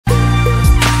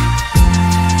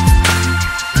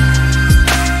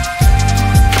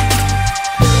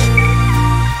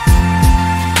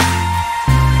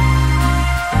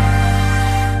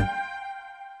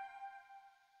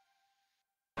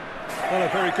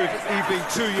very good evening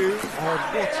to you on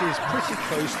what is pretty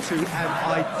close to an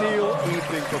ideal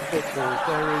evening for football.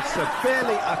 There is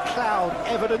barely a cloud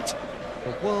evident.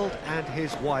 The world and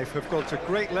his wife have gone to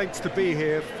great lengths to be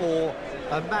here for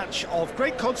a match of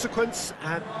great consequence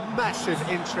and massive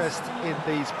interest in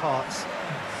these parts.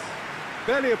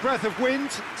 Barely a breath of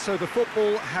wind, so the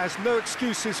football has no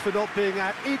excuses for not being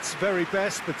at its very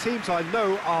best. The teams I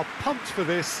know are pumped for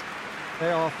this.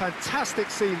 There are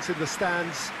fantastic scenes in the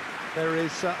stands. There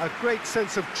is a great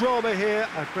sense of drama here,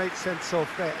 a great sense of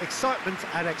excitement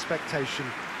and expectation.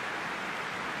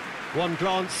 One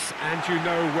glance and you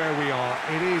know where we are.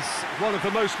 It is one of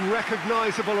the most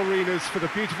recognisable arenas for the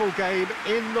beautiful game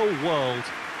in the world.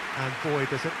 And boy,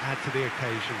 does it add to the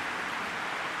occasion.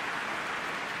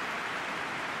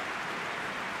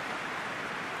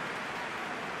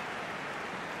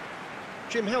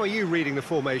 Jim, how are you reading the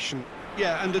formation?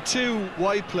 Yeah, and the two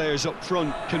wide players up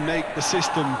front can make the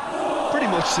system pretty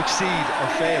much succeed or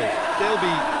fail. They'll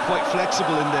be quite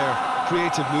flexible in their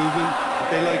creative movement.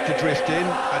 They like to drift in.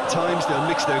 At times they'll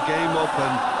mix their game up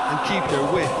and keep their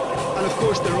width. And of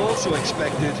course they're also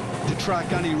expected to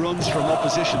track any runs from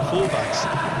opposition fullbacks.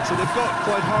 So they've got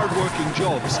quite hard-working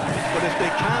jobs, but if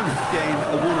they can gain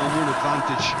a one-on-one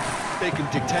advantage, they can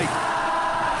dictate.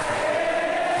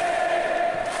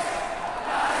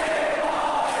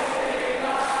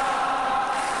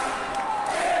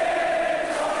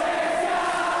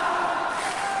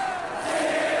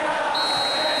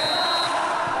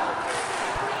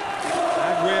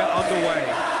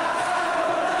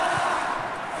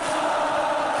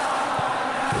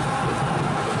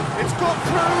 It's got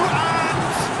through and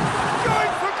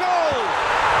going for goal!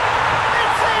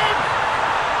 It's in!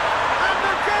 And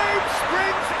the game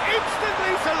springs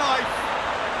instantly to life!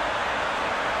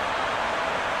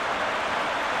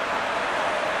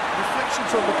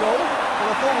 Reflections on the goal. Well,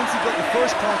 I thought once he got the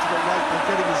first part of it right by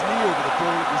getting his knee over the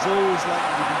ball, it was always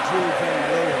likely to be drilled very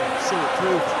low, and so it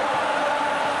proved.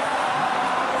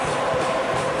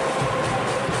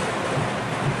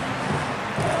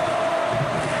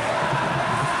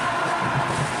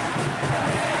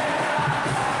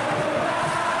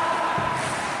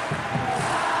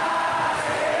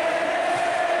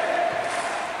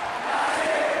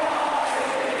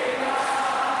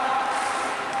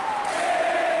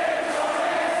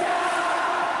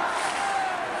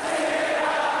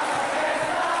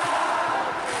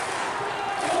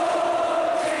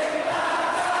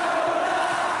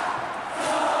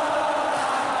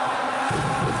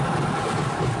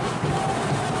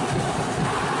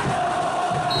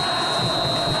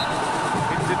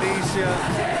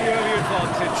 The early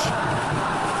advantage.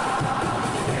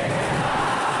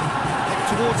 Up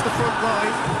towards the front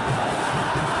line.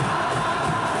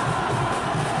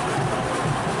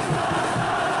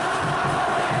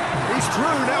 He's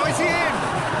through, now is he in?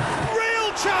 Real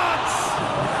chance!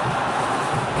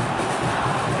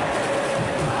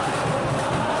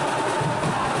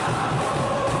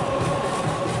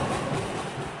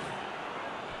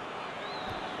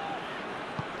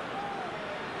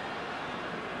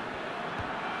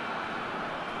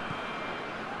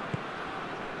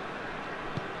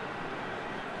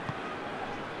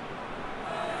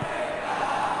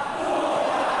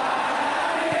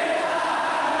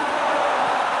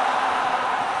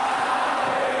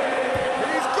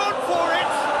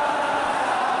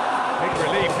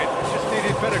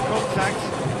 Better contact.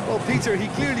 Well, Peter, he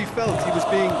clearly felt he was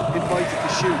being invited to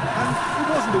shoot, and it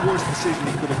wasn't the worst decision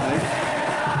he could have made.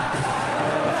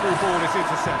 The through ball is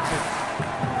intercepted.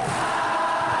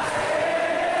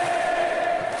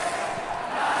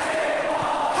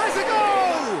 Has a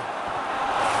goal!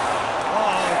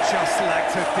 Oh, just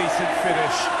lacked a decent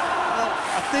finish. Well,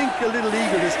 I think a little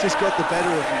eagerness just got the better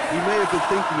of him. He may have been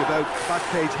thinking about back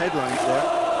page headlines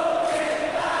there.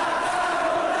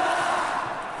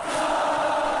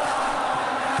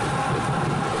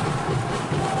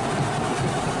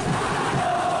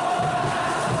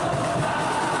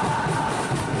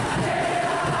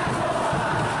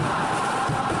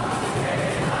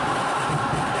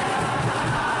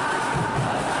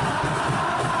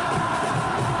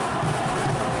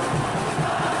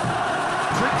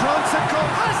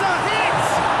 Has a hit!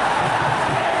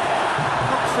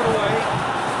 Knocks it away.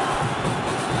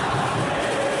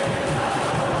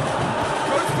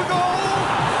 Goes for goal!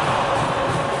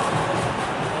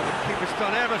 Oh, the keeper's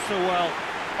done ever so well.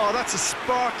 Oh, that's a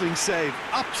sparkling save.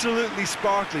 Absolutely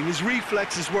sparkling. His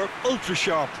reflexes were ultra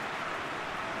sharp.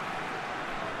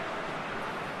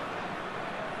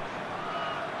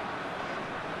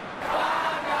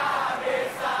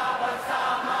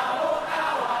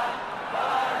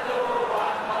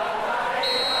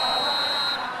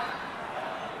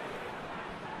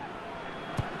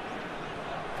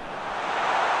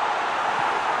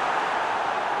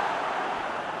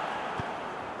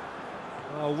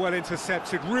 well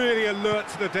intercepted, really alert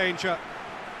to the danger.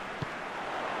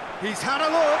 He's had a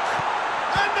look,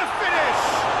 and the finish!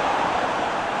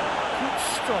 Good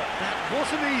stop, that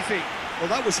wasn't easy. Well,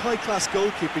 that was high-class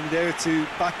goalkeeping there to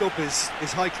back up his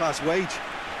high-class wage.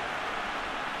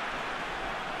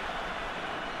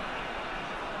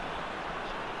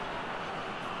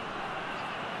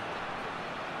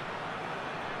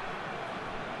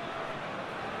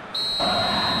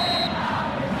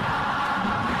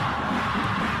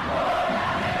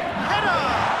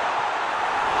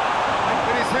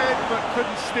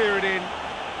 Couldn't steer it in.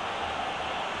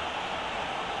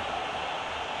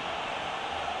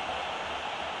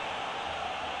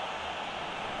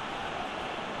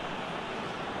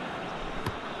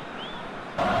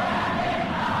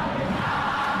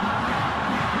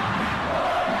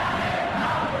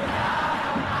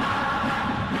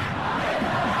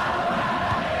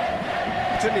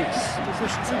 Denise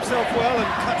positions himself well and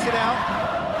cuts it out.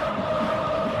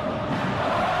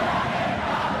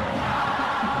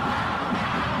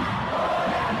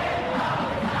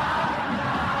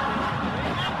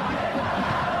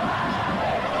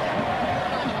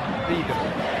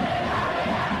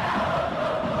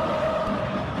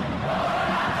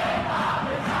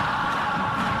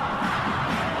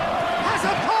 Has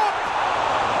a pop!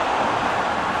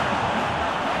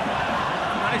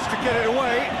 Managed to get it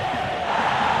away.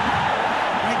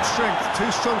 Great strength,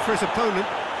 too strong for his opponent.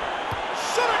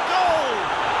 Shot a goal!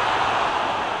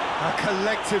 A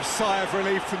collective sigh of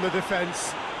relief from the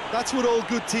defence. That's what all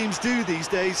good teams do these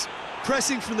days.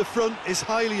 Pressing from the front is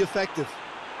highly effective.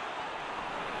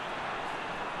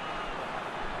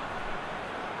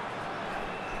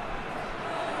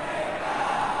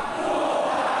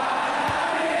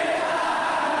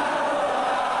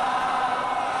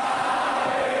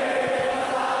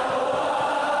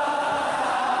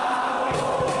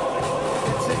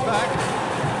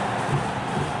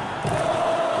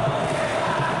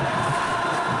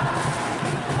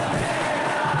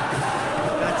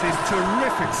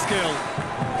 Terrific skill.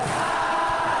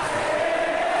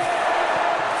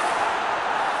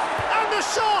 And the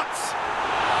shot!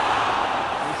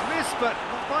 He's missed, but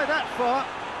not by that far.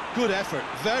 Good effort,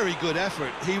 very good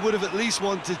effort. He would have at least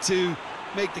wanted to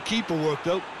make the keeper work,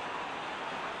 though.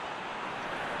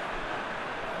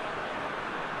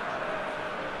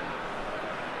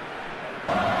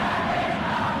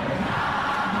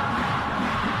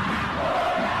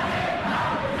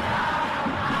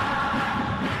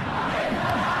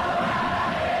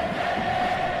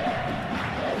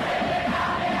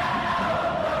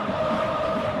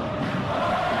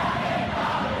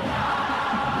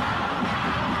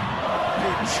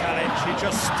 Challenge, he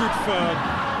just stood firm.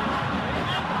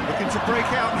 Looking to break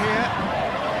out here.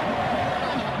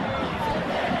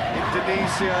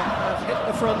 Indonesia have hit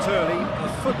the front early, a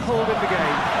foothold in the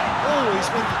game. Always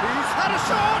when he's had a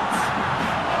shot!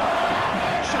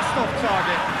 Just off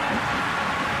target.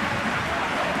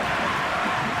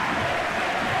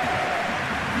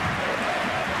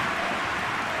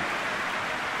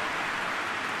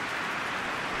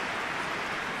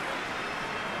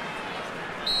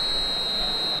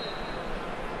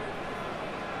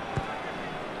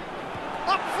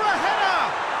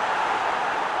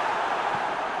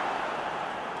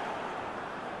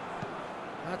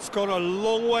 That's gone a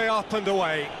long way up and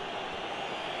away.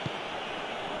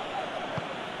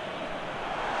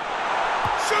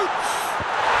 Shoots!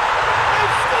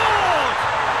 They've scored!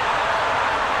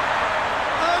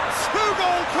 A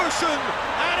two-goal cushion,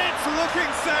 and it's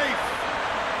looking safe.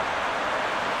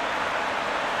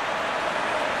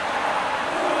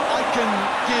 I can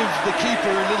give the keeper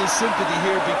a little sympathy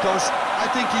here because I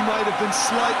think he might have been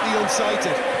slightly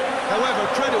unsighted. However,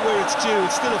 credit where it's due,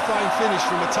 it's still a fine finish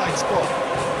from a tight spot.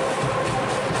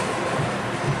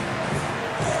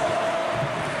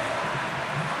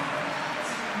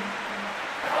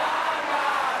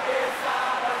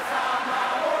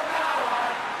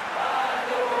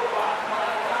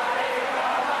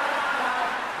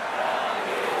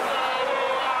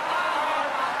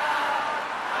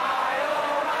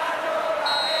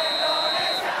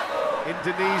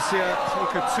 Indonesia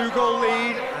take a two-goal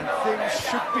lead, and things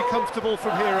should be comfortable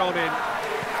from here on in.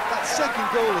 That second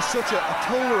goal is such a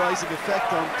polarising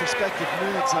effect on prospective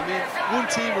moods. I mean, one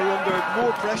team are under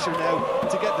more pressure now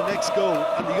to get the next goal,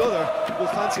 and the other will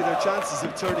fancy their chances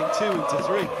of turning 2 into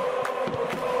 3.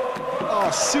 Oh,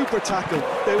 super tackle.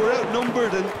 They were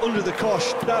outnumbered and under the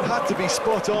cosh. That had to be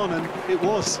spot on, and it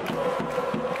was.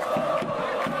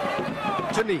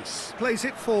 Denise plays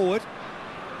it forward.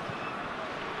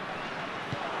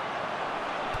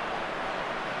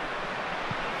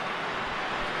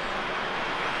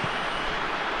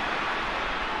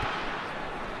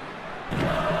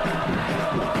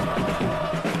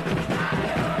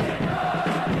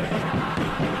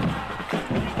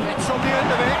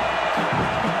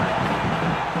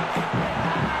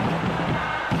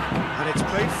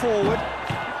 forward.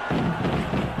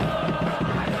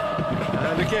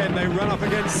 And again, they run up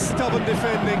against stubborn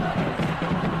defending.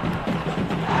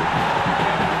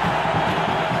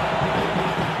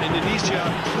 Indonesia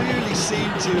clearly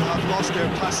seem to have lost their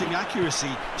passing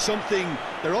accuracy, something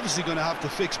they're obviously going to have to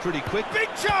fix pretty quick. Big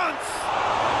chance!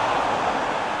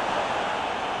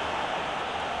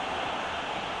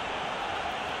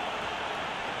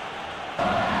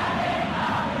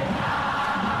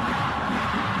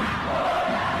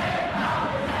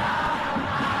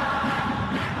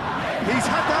 He's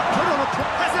had that put on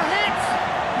has a hit!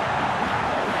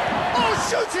 Oh,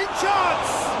 shooting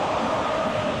chance!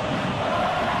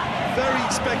 Very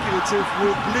speculative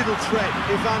with little threat,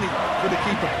 if any, for the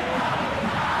keeper.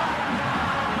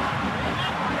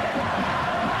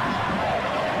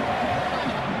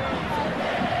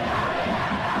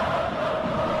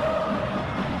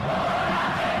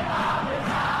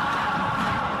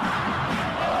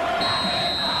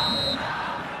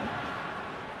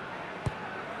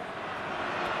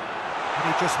 And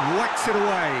he just whacks it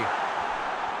away.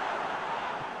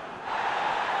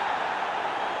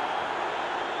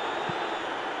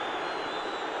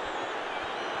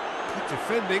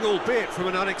 Defending, albeit from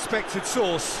an unexpected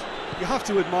source. You have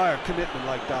to admire commitment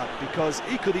like that, because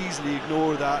he could easily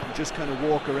ignore that and just kind of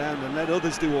walk around and let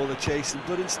others do all the chasing,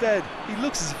 but instead he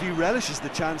looks as if he relishes the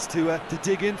chance to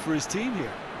dig in for his team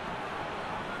here.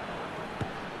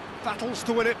 Battles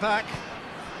to win it back.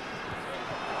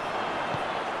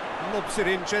 Lobs it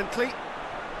in gently.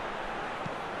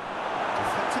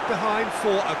 Deflected behind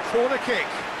for a corner kick.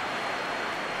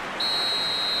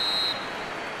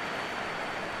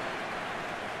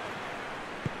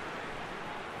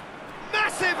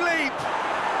 Massive leap!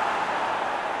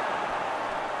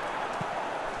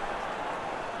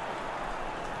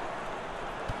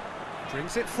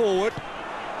 Brings it forward.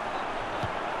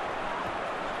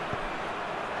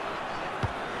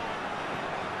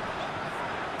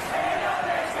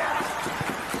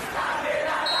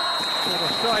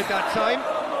 Offside that time.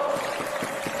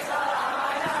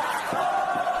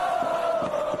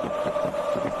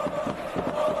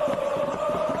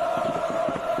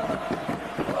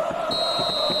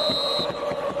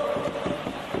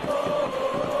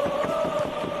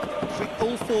 Quick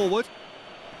ball forward.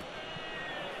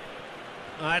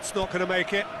 That's not going to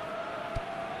make it.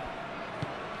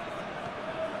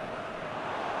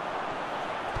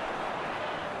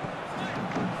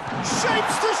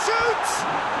 Shapes to shoot!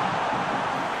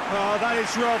 Oh, that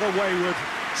is rather wayward.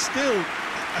 Still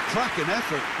a cracking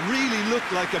effort. Really looked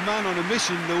like a man on a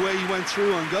mission the way he went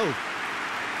through on goal.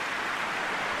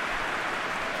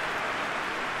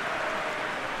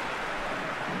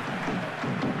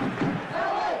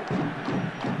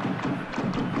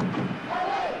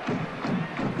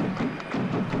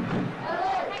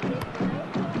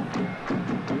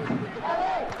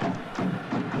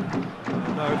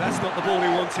 No, that's not the ball he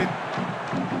wanted.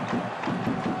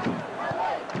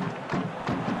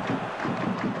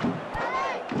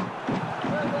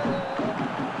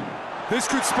 This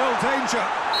could spell danger.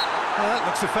 That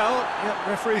looks a foul. Yep,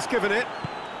 referee's given it.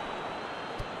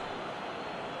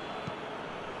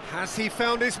 Has he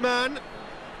found his man?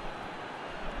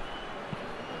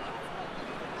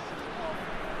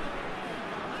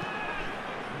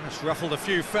 That's ruffled a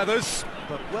few feathers,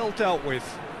 but well dealt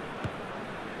with.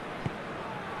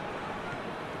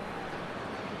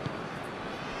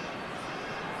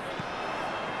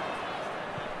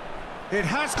 It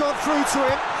has got through to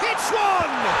him. Hits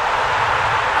one!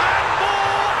 And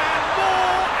more, and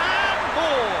more, and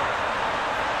more!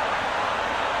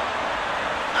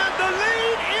 And the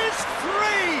lead is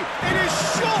 3! It is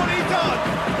surely done!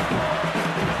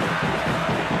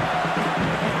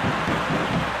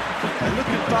 And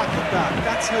looking back at that,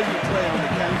 that's how you play on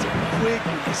the counter. Quick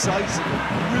and decisive,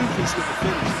 ruthless with the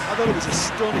finish. I thought it was a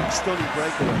stunning, stunning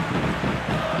breakaway.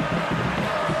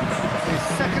 His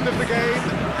second of the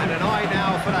game, and an eye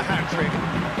now for the hat-trick.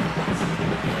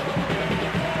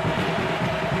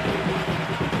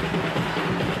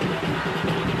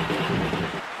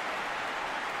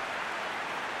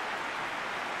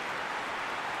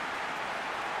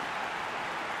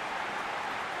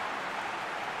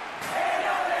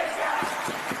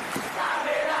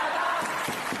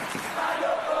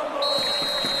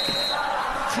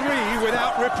 Three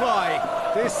without reply.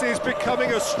 This is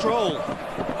becoming a stroll.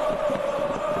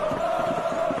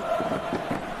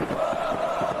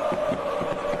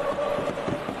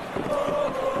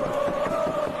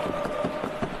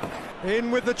 In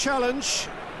with the challenge,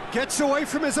 gets away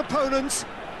from his opponents.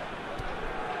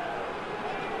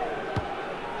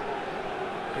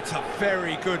 It's a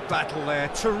very good battle there,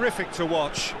 terrific to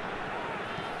watch.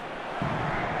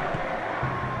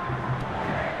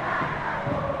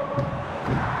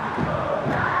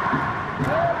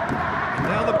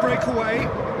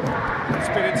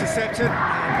 intercepted, and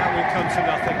that will come to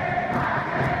nothing.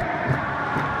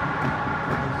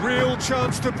 A real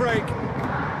chance to break.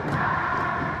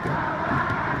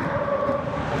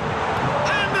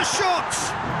 And the shot!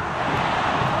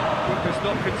 Keeper's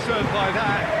not concerned by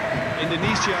that.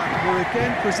 Indonesia were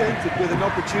again presented with an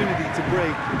opportunity to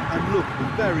break and look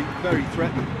very, very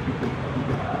threatening.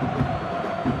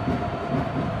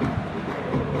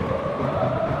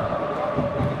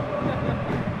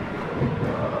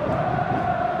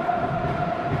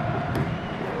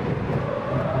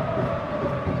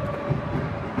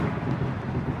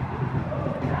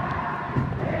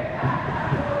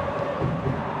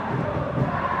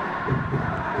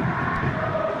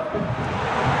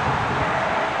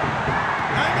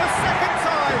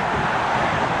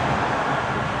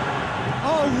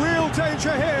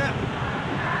 Danger here.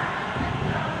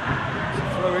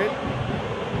 Throw in.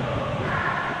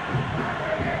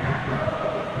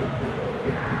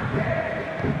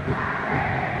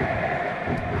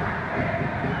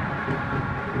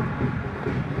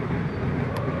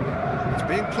 It's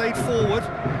being played forward.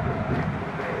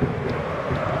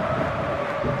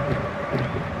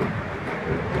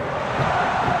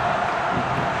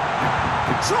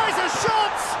 Tries a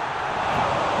shot!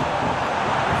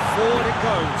 Forward it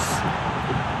goes.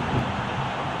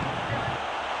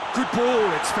 Good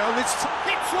ball, it's found its...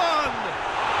 Hits one!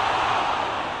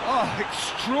 Oh,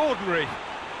 extraordinary.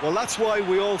 Well, that's why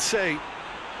we all say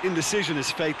indecision is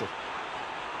fatal.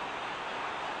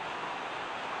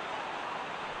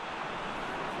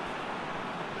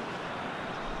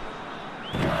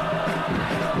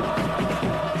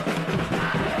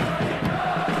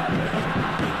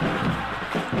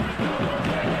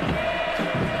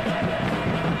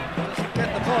 Doesn't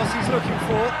get the pass he's looking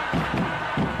for.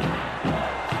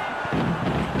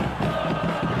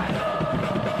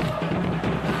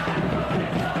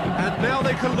 Now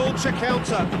they can launch a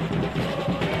counter.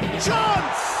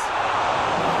 Chance!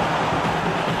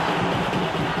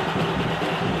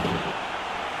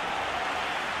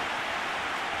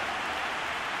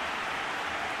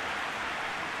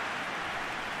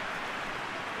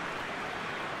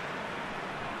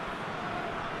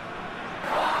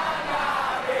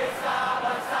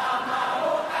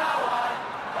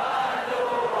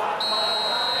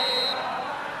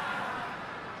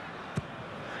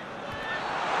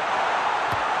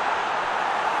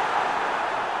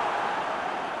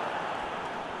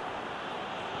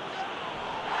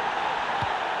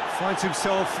 Finds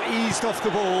himself eased off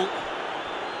the ball.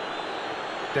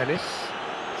 Dennis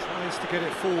tries to get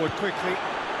it forward quickly.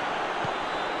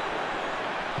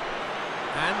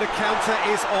 And the counter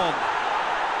is on.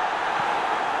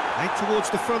 Right towards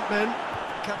the front men.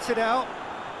 Cuts it out.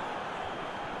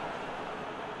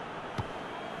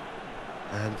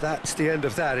 And that's the end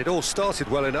of that. It all started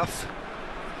well enough.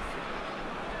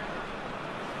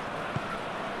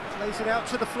 Plays it out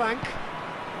to the flank.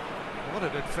 What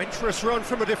an adventurous run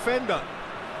from a defender.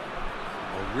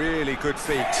 A really good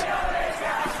feat.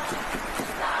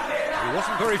 He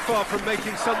wasn't very far from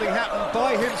making something happen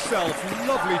by himself.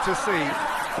 Lovely to see.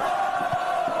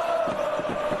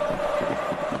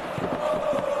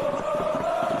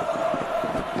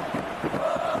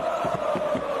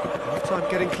 Half-time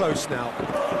getting close now.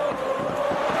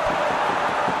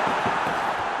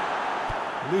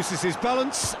 Loses his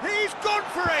balance. He's gone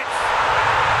for it!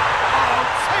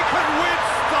 Taken with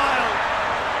style.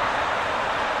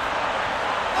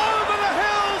 Over the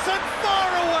hills and far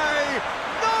away.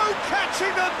 No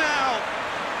catching them now.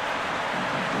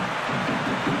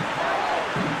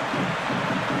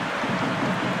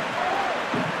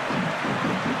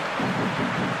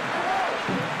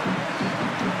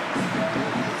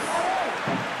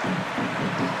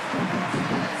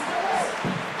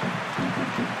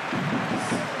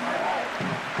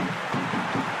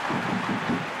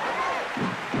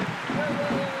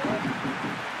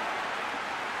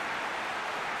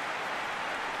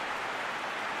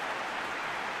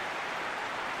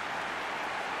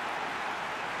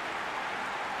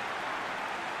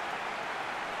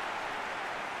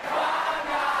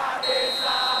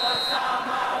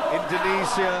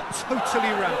 Indonesia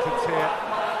totally rampant here.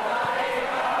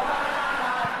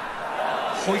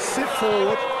 Hoists it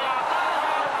forward.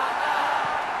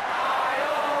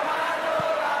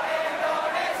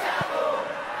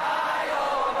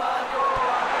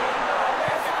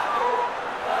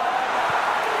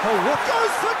 Oh, what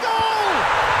goes for goal!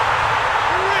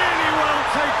 Really well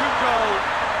taken goal.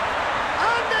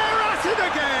 And they're at it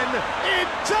again in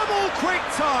double quick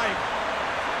time.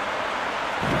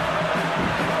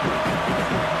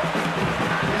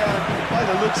 By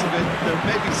the looks of it, there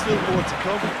may be still more to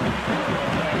come.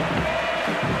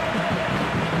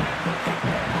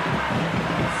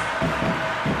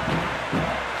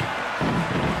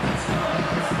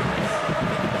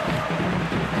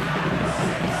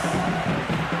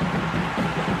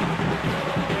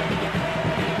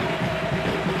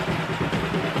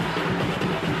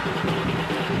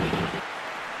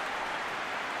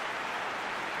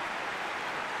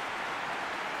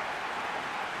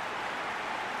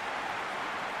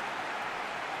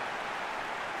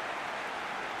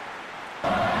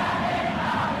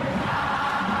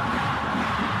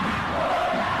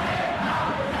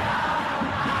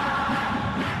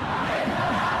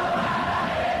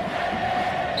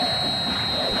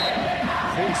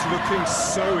 looking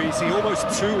so easy, almost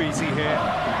too easy here.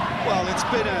 Well, it's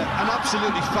been an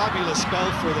absolutely fabulous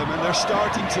spell for them, and they're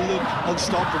starting to look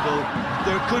unstoppable.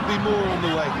 There could be more on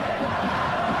the way.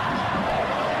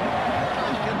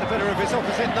 Get the better of his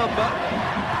opposite number.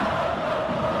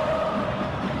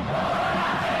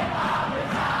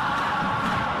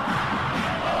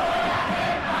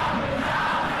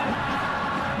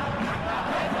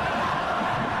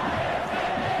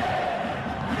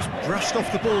 Just brushed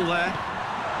off the ball there.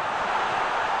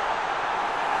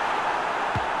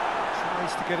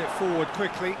 Tries to get it forward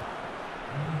quickly.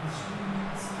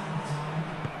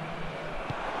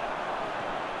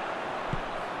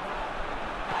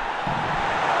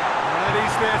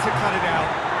 There to cut it out.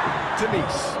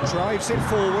 Denise drives it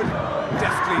forward,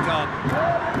 deftly done.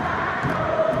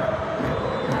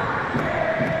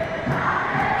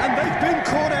 And they've been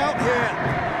caught out here.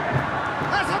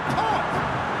 Has a pop!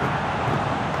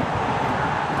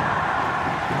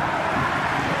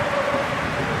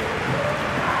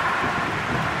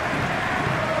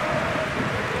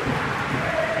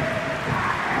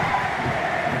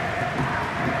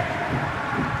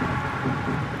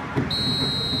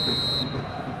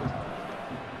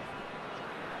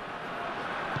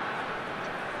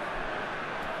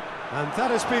 And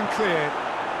that has been cleared.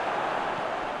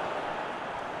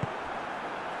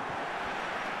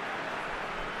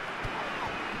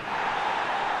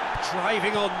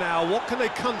 Driving on now, what can they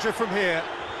conjure from here?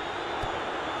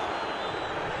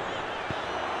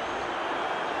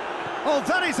 Oh,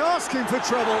 that is asking for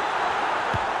trouble.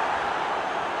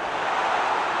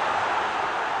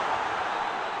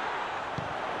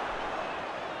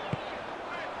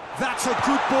 That's a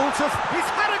good ball to... He's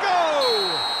had a go!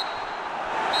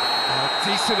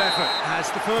 Decent effort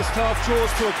as the first half draws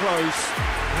to a close.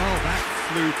 Well, that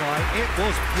flew by. It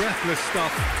was breathless stuff.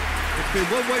 It's been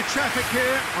one-way traffic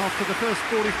here after the first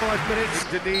 45 minutes.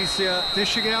 Indonesia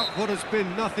dishing out what has been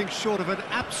nothing short of an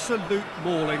absolute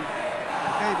mauling.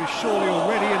 The game is surely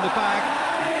already in the bag.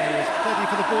 There is plenty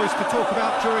for the boys to talk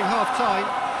about during half-time.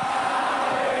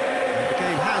 And the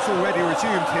game has already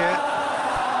resumed here.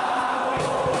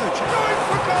 Going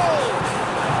for goal!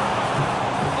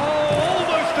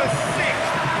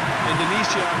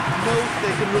 Indonesia know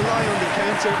they can rely on the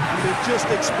counter, and they've just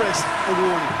expressed a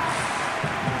warning.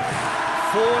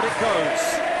 Forward it goes.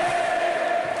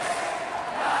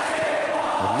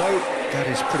 Well, no, that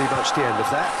is pretty much the end of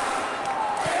that.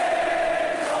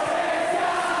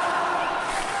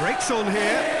 Breaks on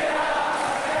here.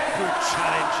 Good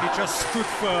challenge, he just stood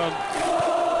firm.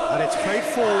 And it's played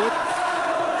forward.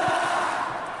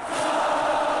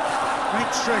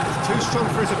 Great strength, too strong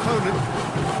for his opponent.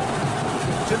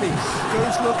 Denise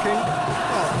goes looking.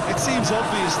 Well, it seems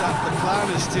obvious that the plan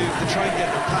is to try and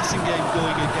get the passing game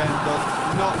going again, but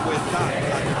not with that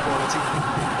lack of quality.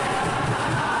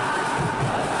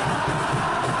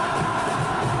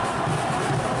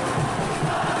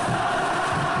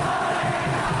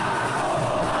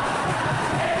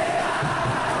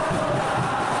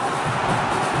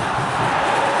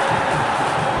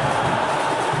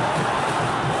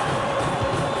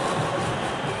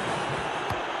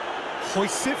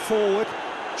 Hoists it forward,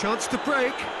 chance to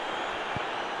break.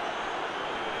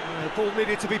 The ball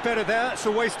needed to be better there, it's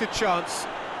a wasted chance.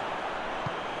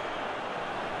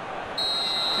 I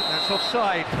think that's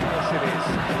offside. Yes, it is.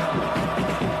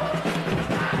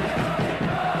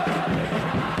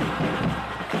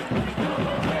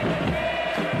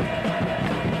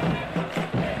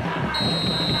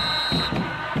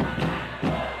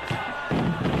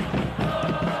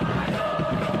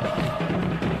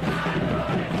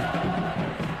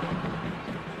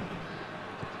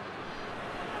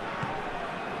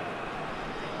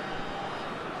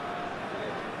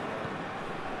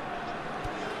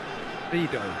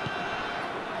 Vido.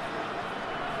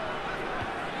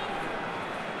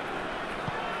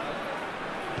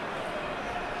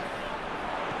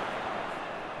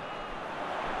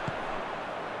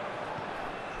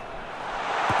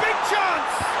 Big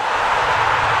chance!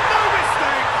 No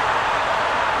mistake!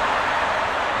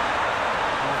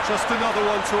 Well, just another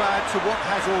one to add to what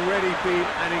has already been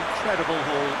an incredible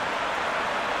haul.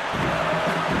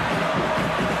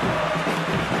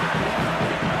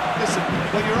 Listen,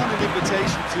 when you're on an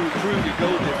invitation to improve your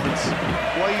goal difference,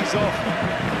 why ease off?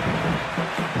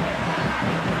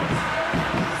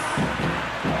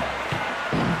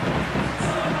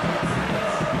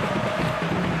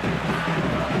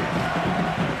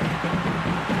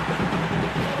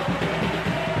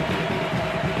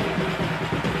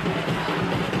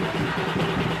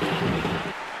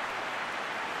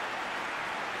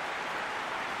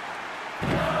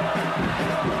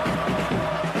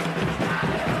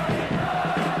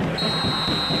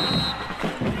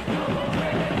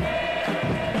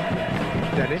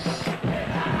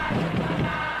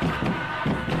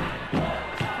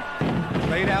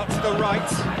 Played out to the right.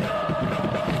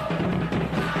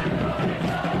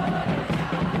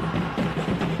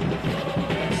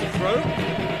 Throw.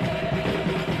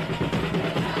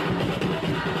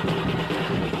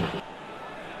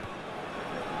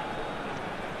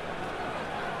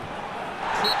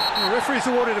 The referee's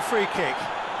awarded a free kick.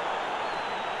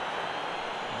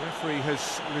 The referee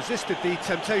has resisted the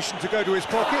temptation to go to his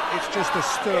pocket. It's just a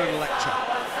stern lecture.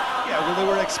 Yeah, well,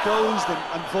 they were exposed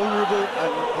and vulnerable,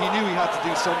 and he knew he had to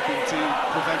do something to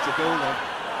prevent a goal then.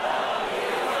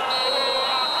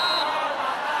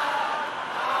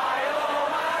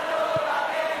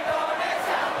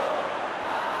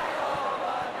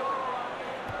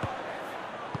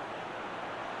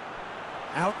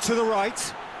 Out to the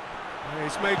right.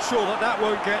 He's made sure that that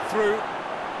won't get through.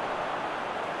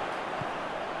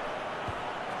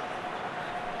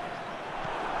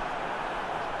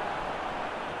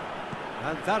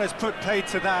 And that has put paid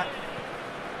to that.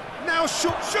 Now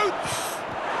shoots!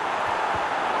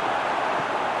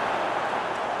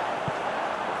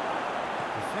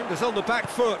 Defender's on the back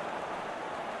foot.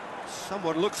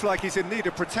 Someone looks like he's in need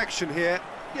of protection here.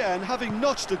 Yeah, and having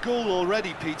notched a goal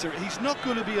already, Peter, he's not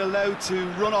going to be allowed to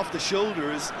run off the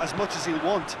shoulders as much as he'll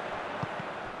want.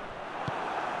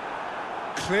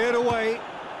 Cleared away.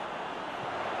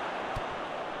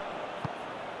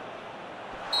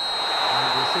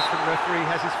 And the assistant referee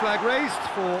has his flag raised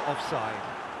for offside.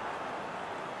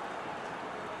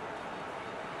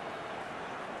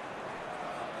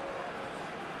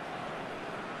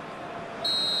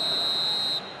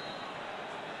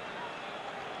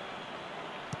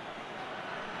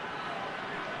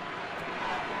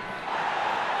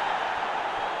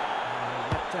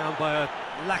 Down by a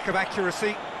lack of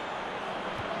accuracy.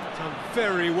 Done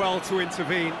very well to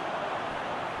intervene.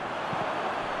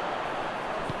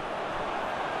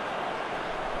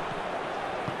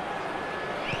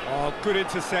 Oh, good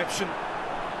interception.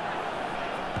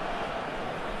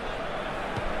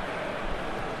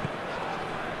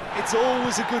 It's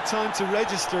always a good time to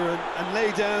register and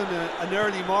lay down an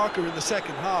early marker in the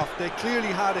second half. They clearly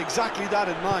had exactly that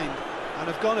in mind and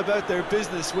have gone about their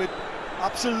business with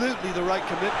absolutely the right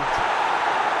commitment.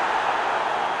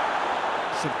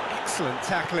 Some excellent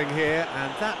tackling here,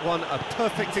 and that one a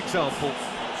perfect example.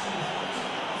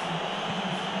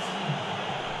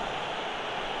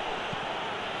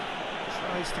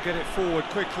 Tries to get it forward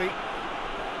quickly.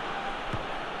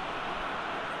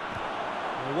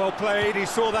 Well played, he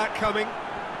saw that coming.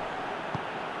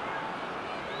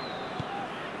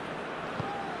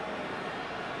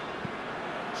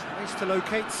 Tries to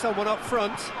locate someone up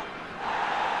front.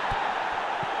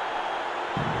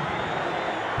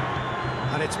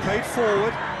 And it's played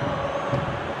forward.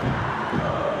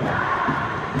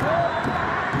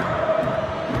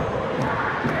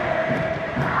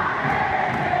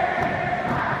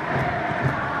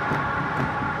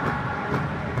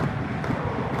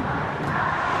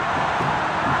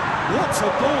 What a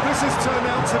ball this has turned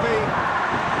out to be.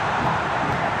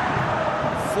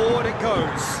 Forward it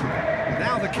goes.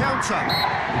 Now the counter.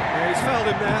 Yeah, he's fouled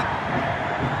him there.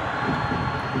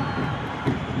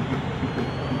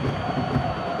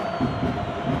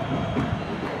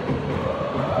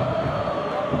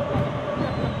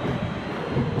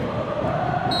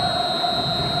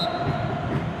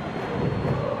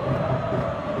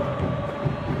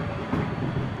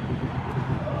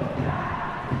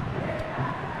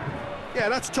 Yeah,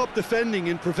 that's top defending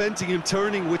and preventing him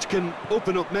turning, which can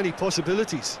open up many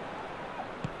possibilities.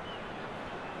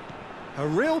 A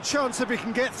real chance if he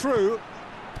can get through.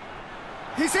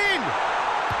 He's in!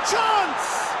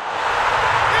 Chance!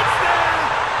 It's there!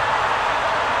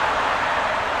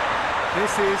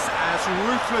 This is as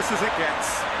ruthless as it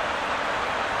gets.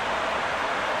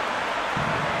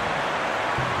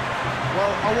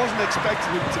 Well, I wasn't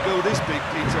expecting him to go this big,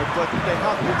 Peter, but they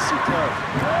have been superb.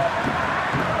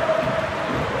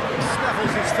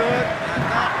 Snaffles his third, and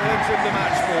that earns him the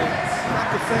match ball. That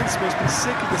defence must be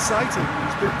sick of the sight of him.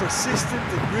 He's been persistent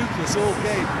and ruthless all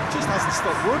game. He just hasn't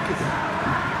stopped working.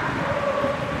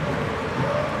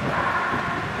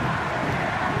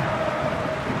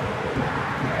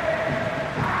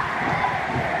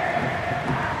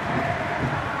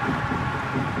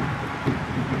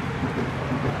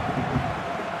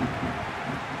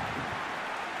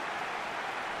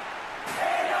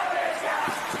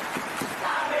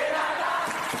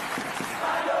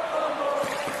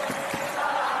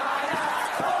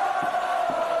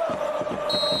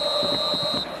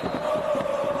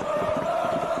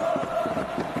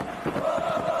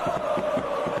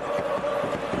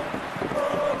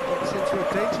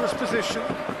 Dangerous position,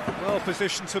 well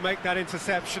positioned to make that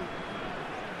interception.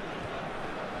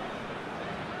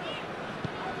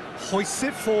 Hoists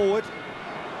it forward.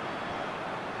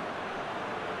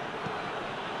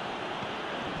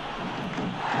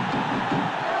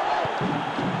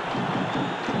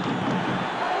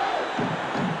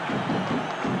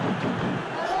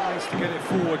 Tries to get it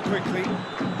forward quickly.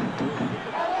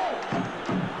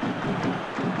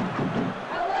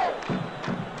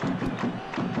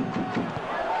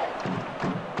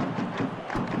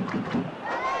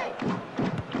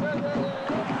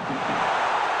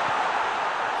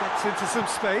 Into some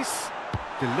space,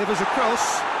 delivers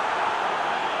across,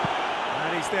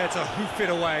 and he's there to hoof it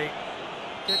away.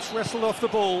 Gets wrestled off the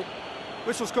ball.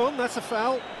 Whistle's gone, that's a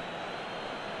foul.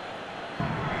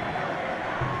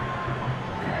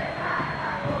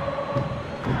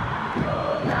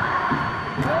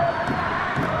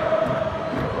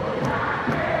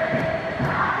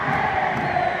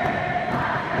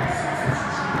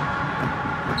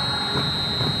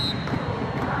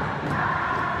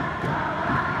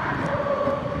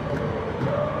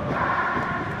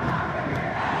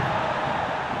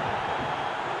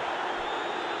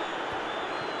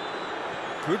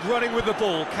 Good running with the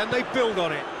ball, can they build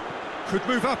on it? Could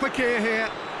move up a gear here.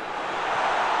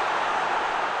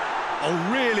 Oh,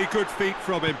 really good feet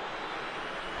from him.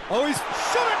 Oh, he's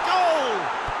shot at goal!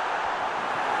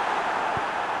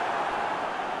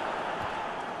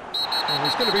 Oh,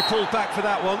 he's going to be pulled back for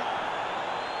that one.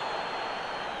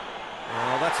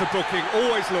 Oh, that's a booking,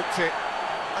 always looked it.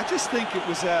 I just think it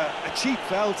was a cheap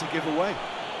foul to give away.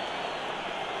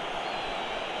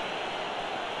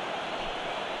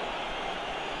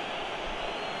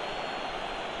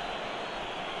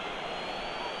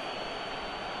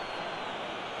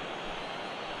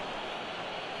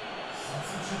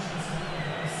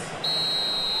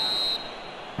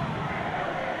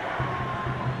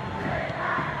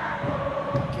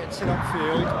 Gets it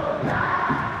upfield.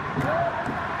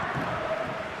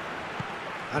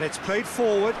 And it's played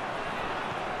forward.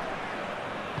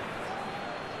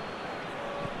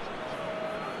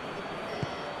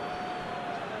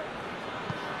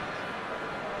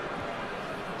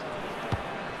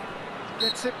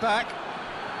 Gets it back.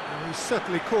 Oh, he's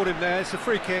certainly caught him there, it's a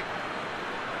free kick.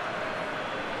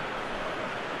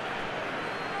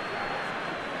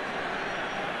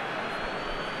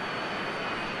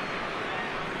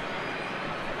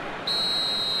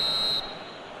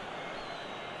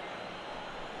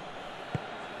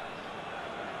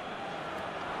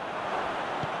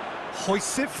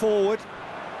 Hoists it forward.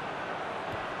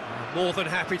 More than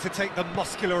happy to take the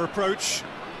muscular approach.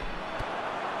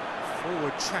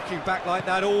 Forward tracking back like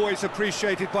that, always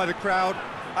appreciated by the crowd.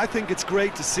 I think it's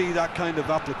great to see that kind of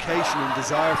application and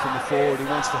desire from the forward who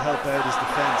wants to help out his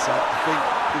defence. I think,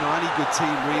 you know, any good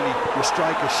team really, your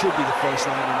striker should be the first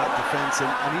line in that defence,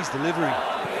 and he's delivering.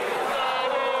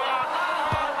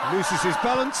 Loses his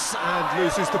balance and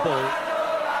loses the ball.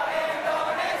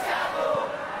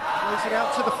 Plays it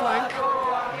out to the flank.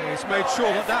 He's made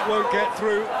sure that that won't get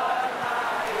through.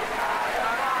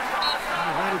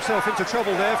 He ran himself into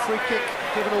trouble there, free kick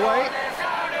given away.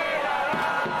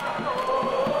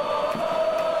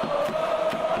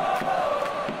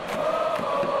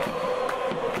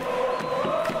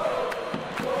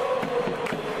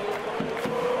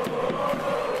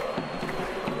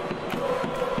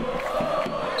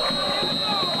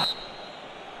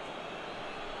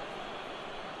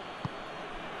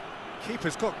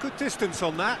 Keeper's got good distance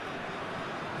on that.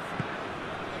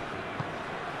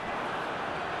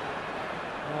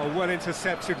 Oh, well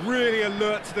intercepted, really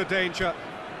alert to the danger.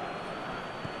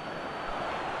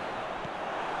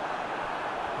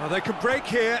 Oh, they can break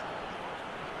here.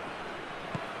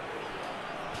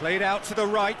 Played out to the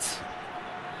right.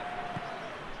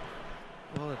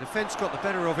 Well, the defence got the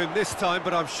better of him this time,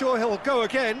 but I'm sure he'll go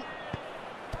again.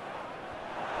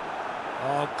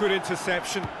 Oh, good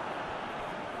interception.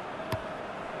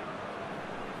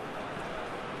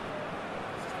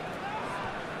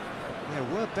 There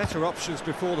were better options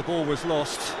before the ball was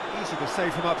lost. Easy to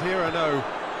save from up here, I know.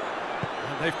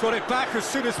 And they've got it back as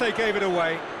soon as they gave it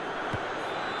away.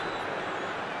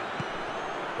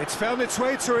 It's found its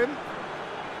way to him.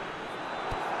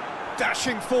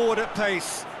 Dashing forward at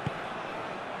pace.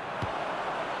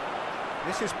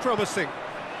 This is promising.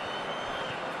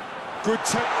 Good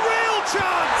turn. Real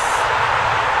chance!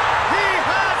 He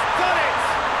has done it!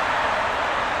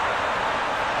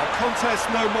 A contest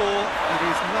no more. It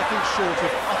is nothing short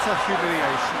of utter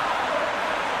humiliation.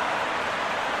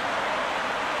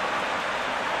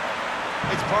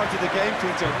 It's part of the game,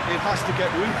 Peter. It has to get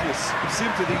ruthless.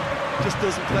 Sympathy just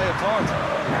doesn't play a part.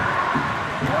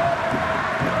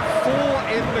 4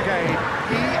 in the game.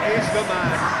 He is the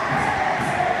man.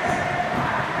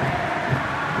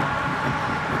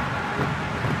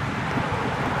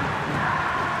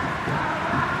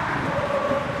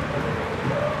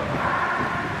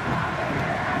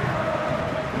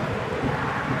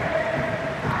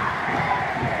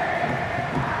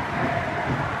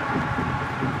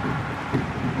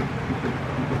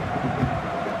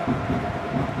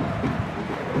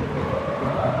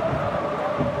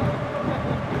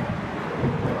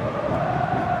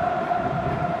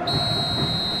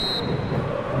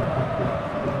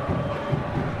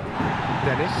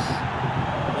 Dennis.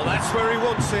 Well, that's where he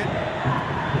wants it.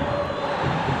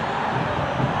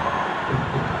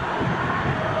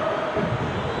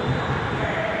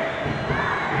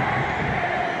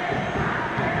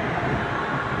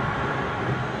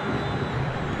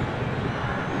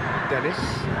 Dennis.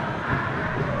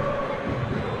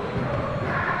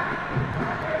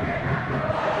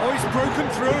 Oh, he's broken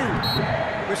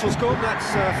through. Whistle's gone, that's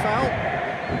foul.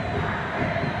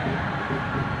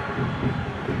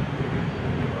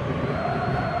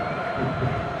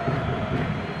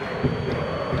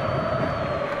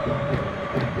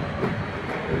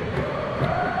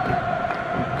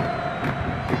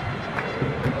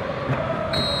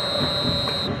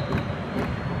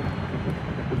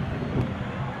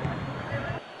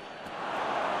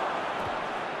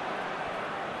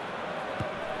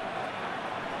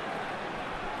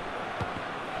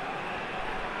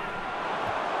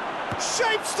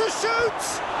 Shapes to shoot!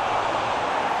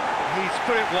 He's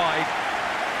put it wide.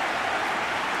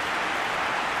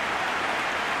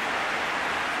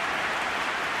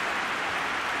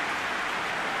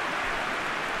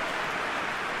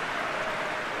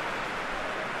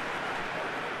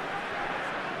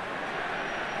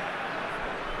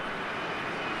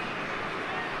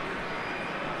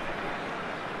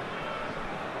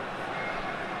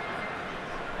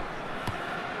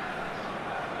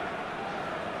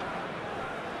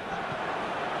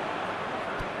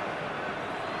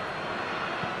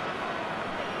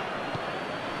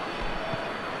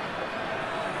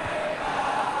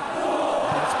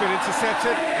 Been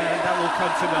intercepted, and that will come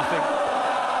to nothing.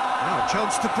 Now, a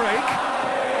chance to break.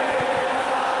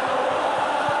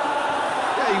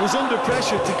 Yeah, he was under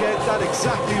pressure to get that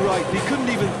exactly right. He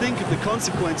couldn't even think of the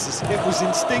consequences. It was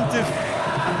instinctive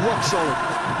and rock solid.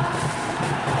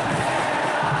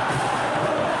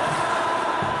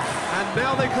 And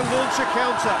now they can launch a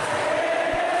counter.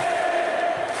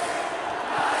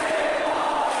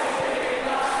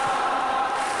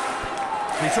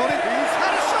 He's on it. He's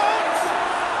had a shot!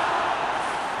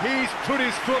 He's put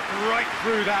his foot right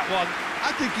through that one.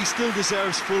 I think he still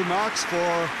deserves full marks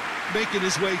for making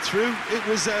his way through. It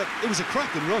was a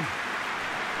cracking run.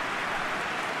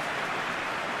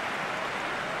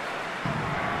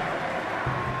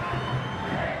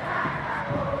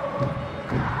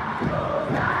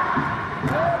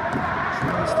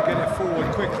 Tries to get it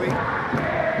forward quickly.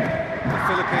 The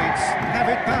Philippines have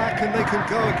it back and they can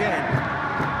go again.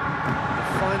 The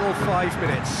final 5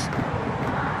 minutes.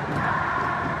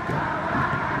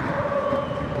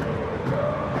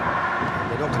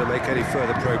 Not going to make any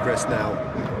further progress now.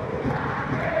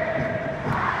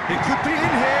 It could be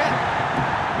in here.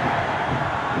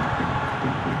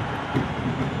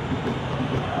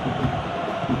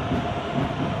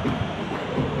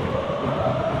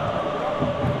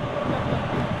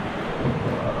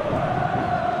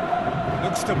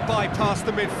 Looks to bypass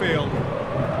the midfield.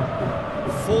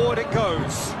 Forward it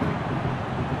goes.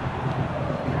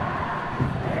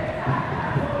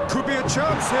 Could be a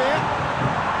chance here.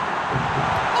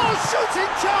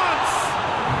 Shooting chance!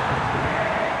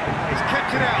 He's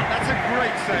kept it out, that's a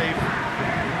great save.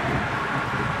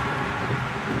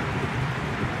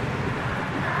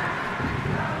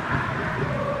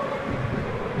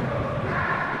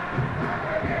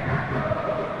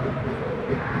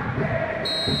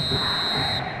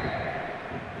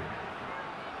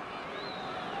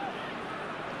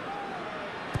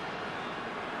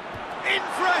 In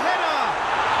for a header!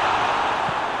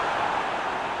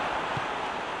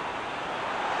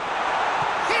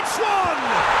 It's one!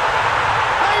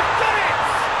 They've done it!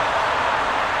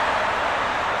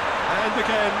 And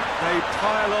again, they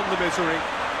pile on the misery.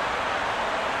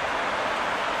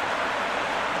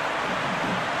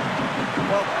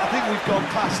 Well, I think we've gone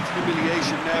past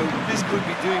humiliation now. This could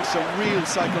be doing some real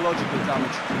psychological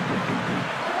damage.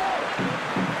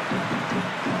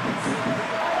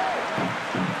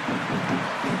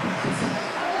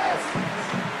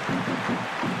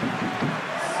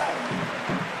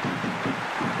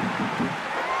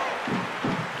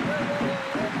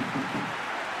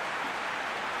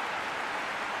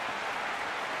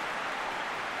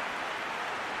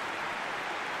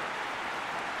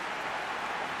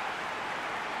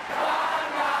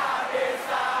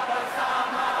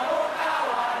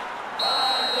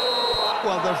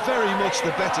 Well, they're very much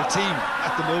the better team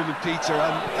at the moment, Peter,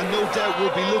 and no doubt will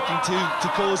be looking to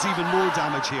cause even more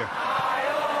damage here.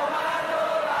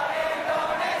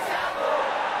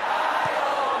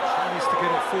 Tries to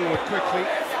get it forward quickly.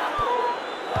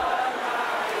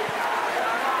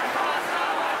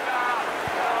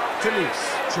 Denise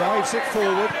drives it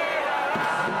forward.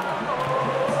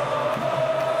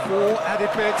 4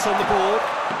 added minutes on the board.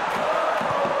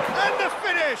 And the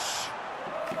finish! finish!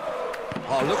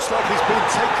 Oh, looks like he's been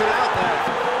taken out there.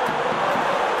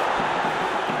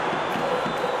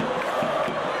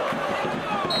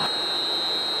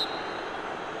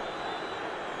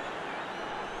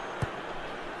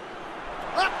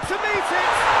 Up to meet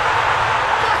it!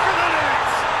 Back of the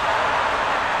net!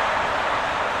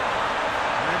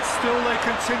 And still they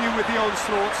continue with the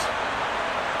onslaught.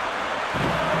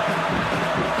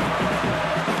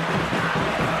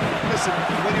 Listen,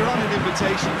 when you're on an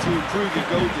invitation to improve your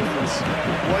goal difference,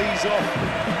 why ease off?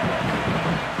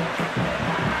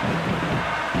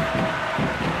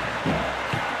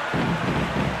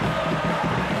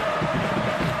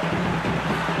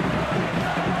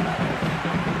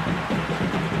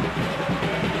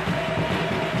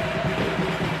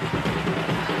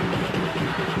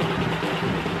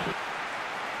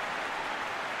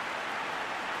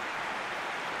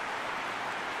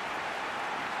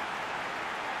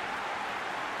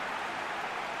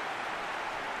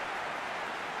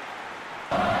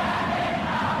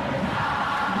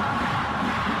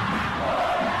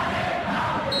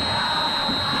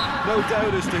 No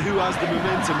doubt as to who has the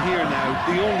momentum here now.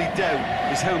 The only doubt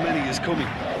is how many is coming.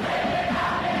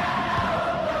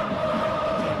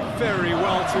 Very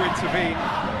well to intervene.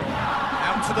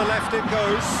 Out to the left it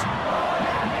goes.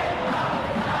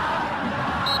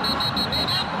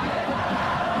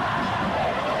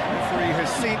 The referee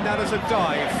has seen that as a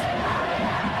dive.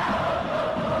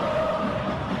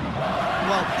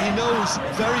 Well, he knows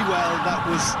very well that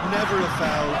was never a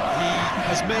foul. He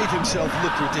has made himself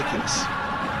look ridiculous.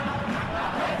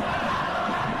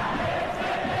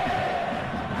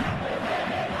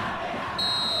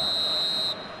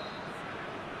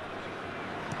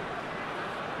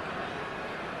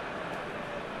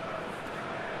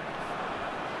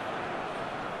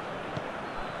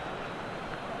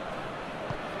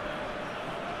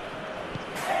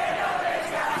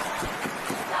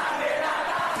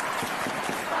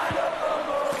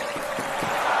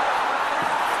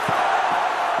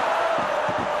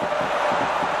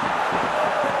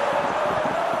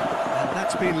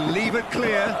 Been leave it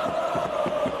clear.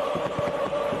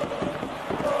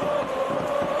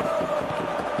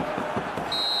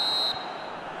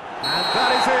 And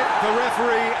that is it. The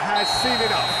referee has seen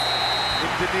enough.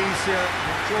 Indonesia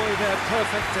enjoy their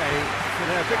perfect day. For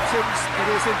their victims, it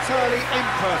is entirely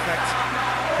imperfect.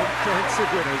 Comprehensive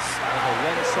winners of a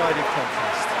one-sided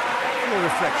contest. Your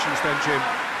reflections then, Jim?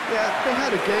 Yeah, they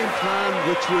had a game plan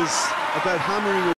which was about hammering